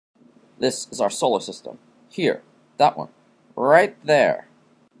This is our solar system. Here, that one, right there.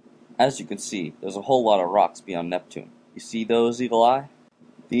 As you can see, there's a whole lot of rocks beyond Neptune. You see those, Eagle Eye?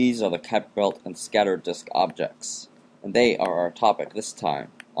 These are the Kuiper Belt and scattered disk objects, and they are our topic this time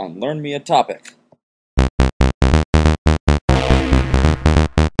on Learn Me a Topic.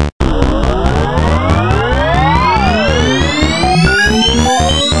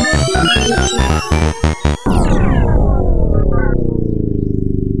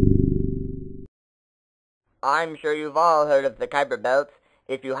 I'm sure you've all heard of the Kuiper Belt.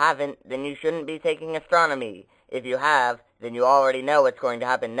 If you haven't, then you shouldn't be taking astronomy. If you have, then you already know what's going to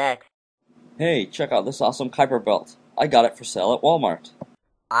happen next. Hey, check out this awesome Kuiper Belt. I got it for sale at Walmart.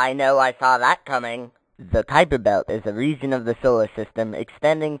 I know, I saw that coming. The Kuiper Belt is a region of the solar system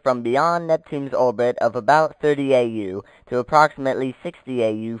extending from beyond Neptune's orbit of about 30 AU to approximately 60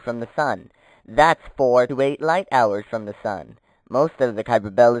 AU from the Sun. That's 4 to 8 light hours from the Sun. Most of the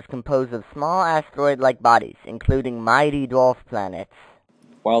Kuiper Belt is composed of small asteroid-like bodies, including mighty dwarf planets.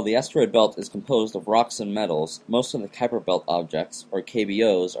 While the asteroid belt is composed of rocks and metals, most of the Kuiper Belt objects, or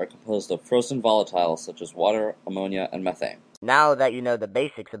KBOs, are composed of frozen volatiles such as water, ammonia, and methane. Now that you know the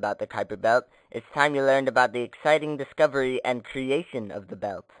basics about the Kuiper Belt, it's time you learned about the exciting discovery and creation of the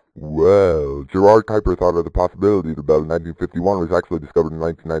belt. Well, Gerard Kuiper thought of the possibility the belt in 1951 was actually discovered in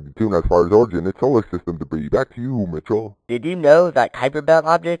 1992, and as far as origin, it's solar system debris. Back to you, Mitchell. Did you know that Kuiper Belt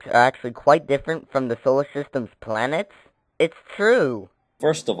objects are actually quite different from the solar system's planets? It's true.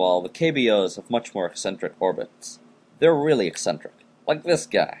 First of all, the KBOs have much more eccentric orbits. They're really eccentric, like this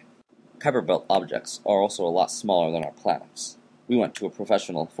guy. Kuiper Belt objects are also a lot smaller than our planets. We went to a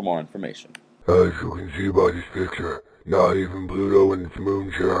professional for more information. As you can see by this picture, not even Pluto and its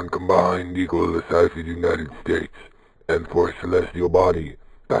moon Charon combined equal the size of the United States. And for a celestial body,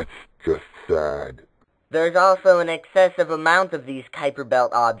 that's just sad. There's also an excessive amount of these Kuiper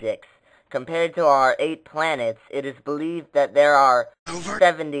Belt objects. Compared to our 8 planets, it is believed that there are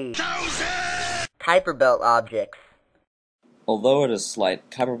 70,000 Kuiper Belt objects. Although it is slight,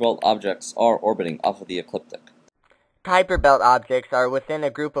 Kuiper Belt objects are orbiting off of the ecliptic. Kuiper Belt objects are within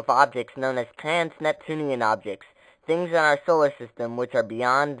a group of objects known as trans-Neptunian objects, things in our solar system which are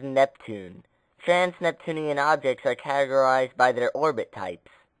beyond Neptune. Trans-Neptunian objects are categorized by their orbit types.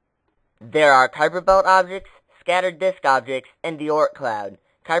 There are Kuiper Belt objects, scattered disk objects, and the Oort cloud.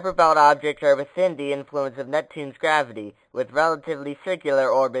 Kuiper Belt objects are within the influence of Neptune's gravity, with relatively circular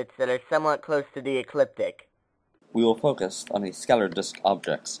orbits that are somewhat close to the ecliptic. We will focus on the scattered disk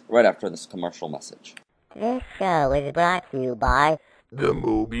objects right after this commercial message. This show is brought to you by The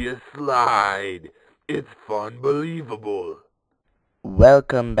Mobius Slide. It's fun-believable.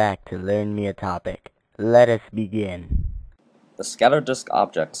 Welcome back to Learn Me a Topic. Let us begin. The scattered disk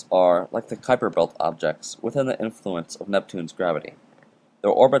objects are, like the Kuiper Belt objects, within the influence of Neptune's gravity.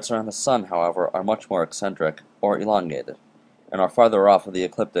 Their orbits around the Sun, however, are much more eccentric, or elongated, and are farther off of the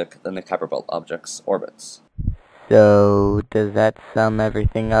ecliptic than the Kuiper Belt objects' orbits. So, does that sum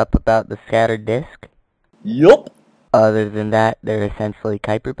everything up about the scattered disk? Yup! Other than that, they're essentially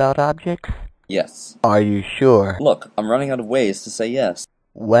Kuiper Belt objects? Yes. Are you sure? Look, I'm running out of ways to say yes.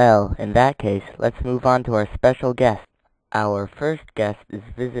 Well, in that case, let's move on to our special guest. Our first guest is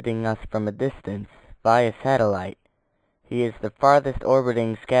visiting us from a distance, via satellite. He is the farthest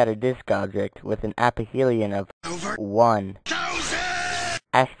orbiting scattered disk object with an aphelion of 1,000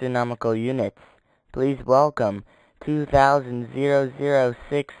 astronomical units. Please welcome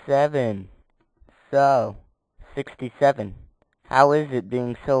 2000,0067. So, 67. How is it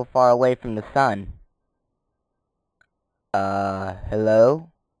being so far away from the Sun? Hello?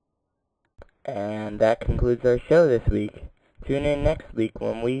 And that concludes our show this week. Tune in next week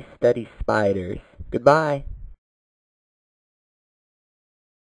when we study spiders. Goodbye.